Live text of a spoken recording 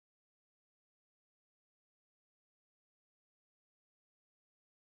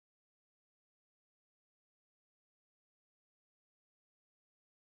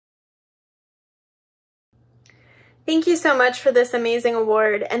Thank you so much for this amazing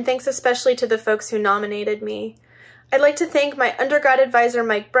award, and thanks especially to the folks who nominated me. I'd like to thank my undergrad advisor,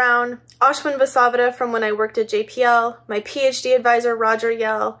 Mike Brown, Ashwin Vasavada from when I worked at JPL, my PhD advisor, Roger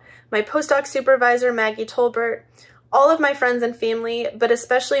Yell, my postdoc supervisor, Maggie Tolbert, all of my friends and family, but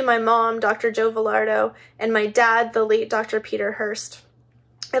especially my mom, Dr. Joe Villardo, and my dad, the late Dr. Peter Hurst.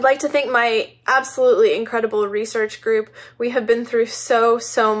 I'd like to thank my absolutely incredible research group. We have been through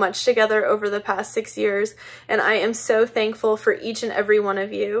so much together over the past 6 years, and I am so thankful for each and every one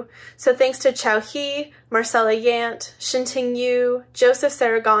of you. So thanks to Chao He, Marcella Yant, Shinting Yu, Joseph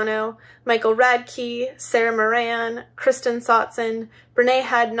Saragano, Michael Radke, Sarah Moran, Kristen Sotson, Brene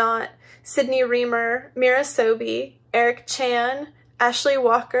Hadnot, Sydney Reamer, Mira Sobey, Eric Chan, Ashley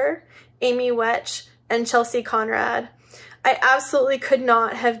Walker, Amy Wetch, and Chelsea Conrad. I absolutely could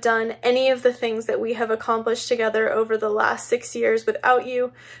not have done any of the things that we have accomplished together over the last 6 years without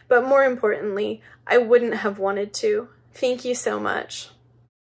you, but more importantly, I wouldn't have wanted to. Thank you so much.